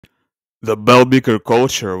The Bell Beaker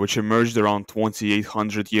culture, which emerged around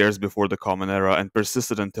 2800 years before the Common Era and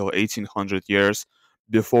persisted until 1800 years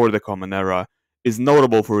before the Common Era, is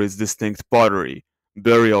notable for its distinct pottery,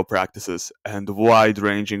 burial practices, and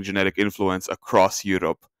wide-ranging genetic influence across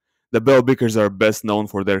Europe. The Bell Beakers are best known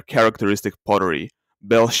for their characteristic pottery,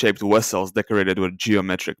 bell-shaped vessels decorated with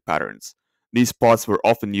geometric patterns. These pots were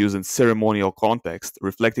often used in ceremonial context,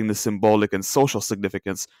 reflecting the symbolic and social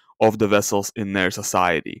significance of the vessels in their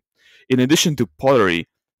society. In addition to pottery,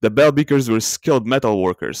 the Bell Beakers were skilled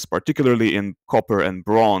metalworkers, particularly in copper and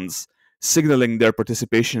bronze, signaling their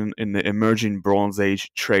participation in the emerging Bronze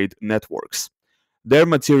Age trade networks. Their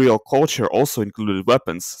material culture also included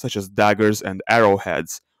weapons such as daggers and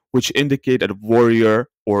arrowheads, which indicate a warrior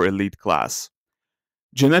or elite class.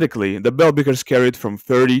 Genetically, the Bell Beakers carried from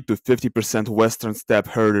 30 to 50% Western steppe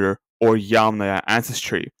herder or Yamnaya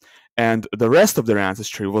ancestry, and the rest of their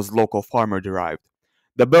ancestry was local farmer derived.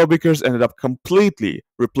 The Bell Beakers ended up completely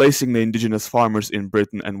replacing the indigenous farmers in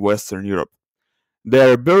Britain and Western Europe.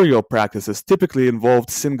 Their burial practices typically involved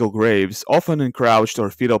single graves, often in crouched or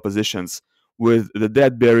fetal positions, with the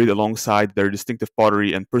dead buried alongside their distinctive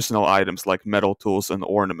pottery and personal items like metal tools and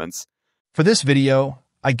ornaments. For this video,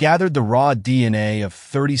 I gathered the raw DNA of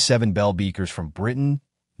 37 Bell Beakers from Britain,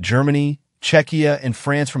 Germany, Czechia, and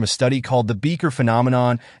France from a study called the Beaker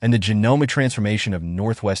Phenomenon and the Genomic Transformation of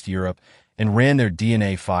Northwest Europe, and ran their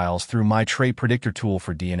DNA files through my trait predictor tool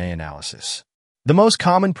for DNA analysis. The most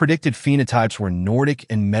common predicted phenotypes were Nordic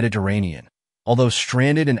and Mediterranean, although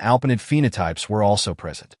stranded and alpinid phenotypes were also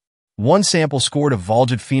present. One sample scored a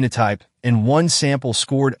Volgid phenotype, and one sample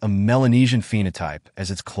scored a Melanesian phenotype as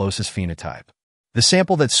its closest phenotype. The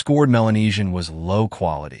sample that scored Melanesian was low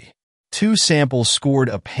quality. Two samples scored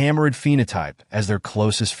a Pamerid phenotype as their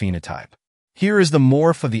closest phenotype. Here is the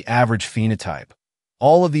morph of the average phenotype.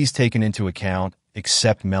 All of these taken into account,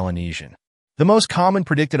 except Melanesian. The most common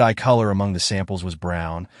predicted eye color among the samples was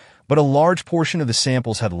brown, but a large portion of the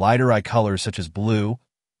samples had lighter eye colors such as blue,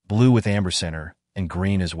 blue with amber center, and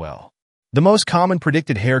green as well. The most common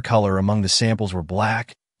predicted hair color among the samples were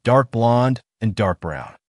black, dark blonde, and dark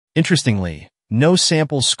brown. Interestingly, no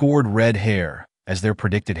samples scored red hair as their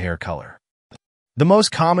predicted hair color. The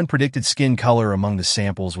most common predicted skin color among the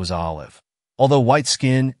samples was olive, although white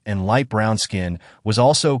skin and light brown skin was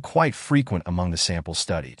also quite frequent among the samples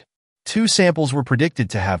studied. Two samples were predicted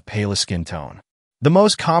to have paler skin tone. The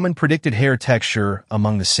most common predicted hair texture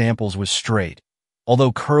among the samples was straight,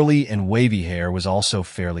 although curly and wavy hair was also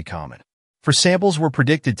fairly common. For samples were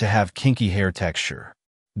predicted to have kinky hair texture.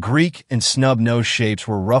 Greek and snub nose shapes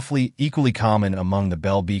were roughly equally common among the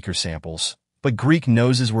Bell Beaker samples, but Greek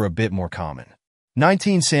noses were a bit more common.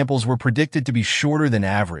 19 samples were predicted to be shorter than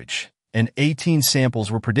average, and 18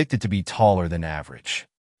 samples were predicted to be taller than average.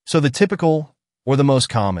 So the typical, or the most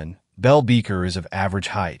common, Bell Beaker is of average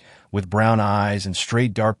height, with brown eyes and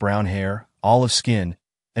straight dark brown hair, olive skin,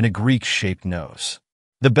 and a Greek-shaped nose.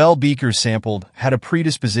 The Bell Beakers sampled had a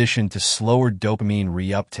predisposition to slower dopamine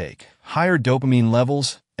reuptake, higher dopamine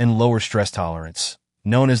levels, and lower stress tolerance,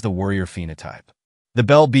 known as the warrior phenotype. The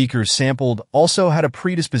Bell Beakers sampled also had a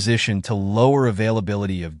predisposition to lower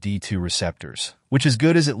availability of D2 receptors, which is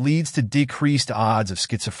good as it leads to decreased odds of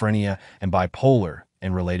schizophrenia and bipolar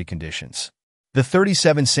and related conditions. The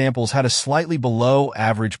 37 samples had a slightly below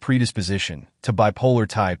average predisposition to bipolar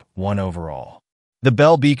type 1 overall. The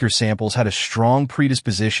Bell Beaker samples had a strong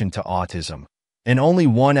predisposition to autism, and only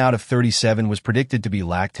 1 out of 37 was predicted to be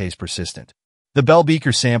lactase persistent. The Bell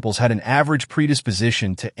Beaker samples had an average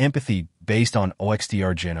predisposition to empathy based on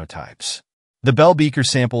OXDR genotypes. The Bell Beaker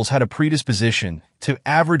samples had a predisposition to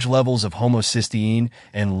average levels of homocysteine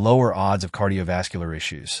and lower odds of cardiovascular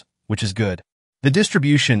issues, which is good. The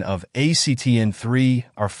distribution of ACTN3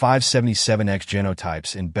 or 577X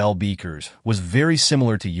genotypes in Bell Beakers was very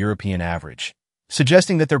similar to European average,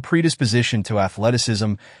 suggesting that their predisposition to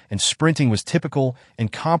athleticism and sprinting was typical and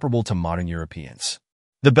comparable to modern Europeans.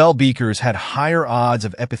 The Bell Beakers had higher odds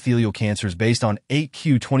of epithelial cancers based on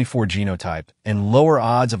 8q24 genotype and lower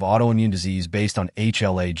odds of autoimmune disease based on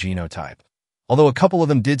HLA genotype, although a couple of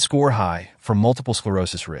them did score high for multiple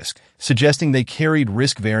sclerosis risk, suggesting they carried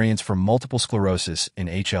risk variants for multiple sclerosis in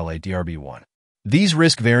HLA-DRB1. These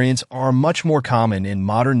risk variants are much more common in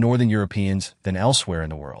modern Northern Europeans than elsewhere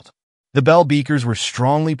in the world. The Bell Beakers were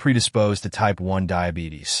strongly predisposed to type 1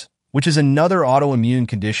 diabetes, which is another autoimmune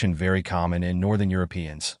condition very common in Northern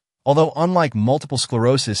Europeans, although unlike multiple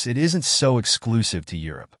sclerosis, it isn't so exclusive to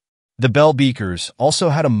Europe. The Bell Beakers also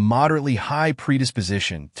had a moderately high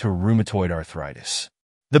predisposition to rheumatoid arthritis.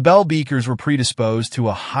 The Bell Beakers were predisposed to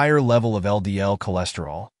a higher level of LDL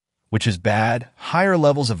cholesterol, which is bad, higher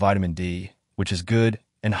levels of vitamin D, which is good,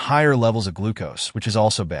 and higher levels of glucose, which is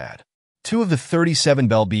also bad. 2 of the 37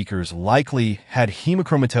 Bell Beakers likely had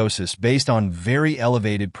hemochromatosis based on very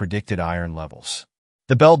elevated predicted iron levels.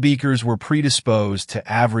 The Bell Beakers were predisposed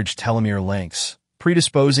to average telomere lengths,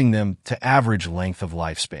 predisposing them to average length of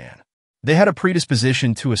lifespan. They had a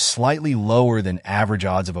predisposition to a slightly lower than average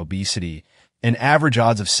odds of obesity and average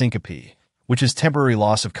odds of syncope, which is temporary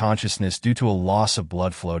loss of consciousness due to a loss of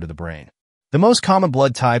blood flow to the brain. The most common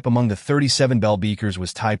blood type among the 37 Bell Beakers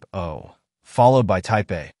was type O, followed by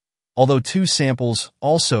type A, although 2 samples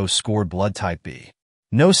also scored blood type B.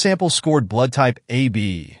 No sample scored blood type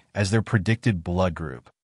AB as their predicted blood group.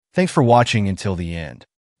 Thanks for watching until the end.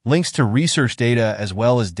 Links to research data as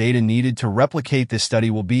well as data needed to replicate this study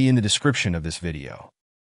will be in the description of this video.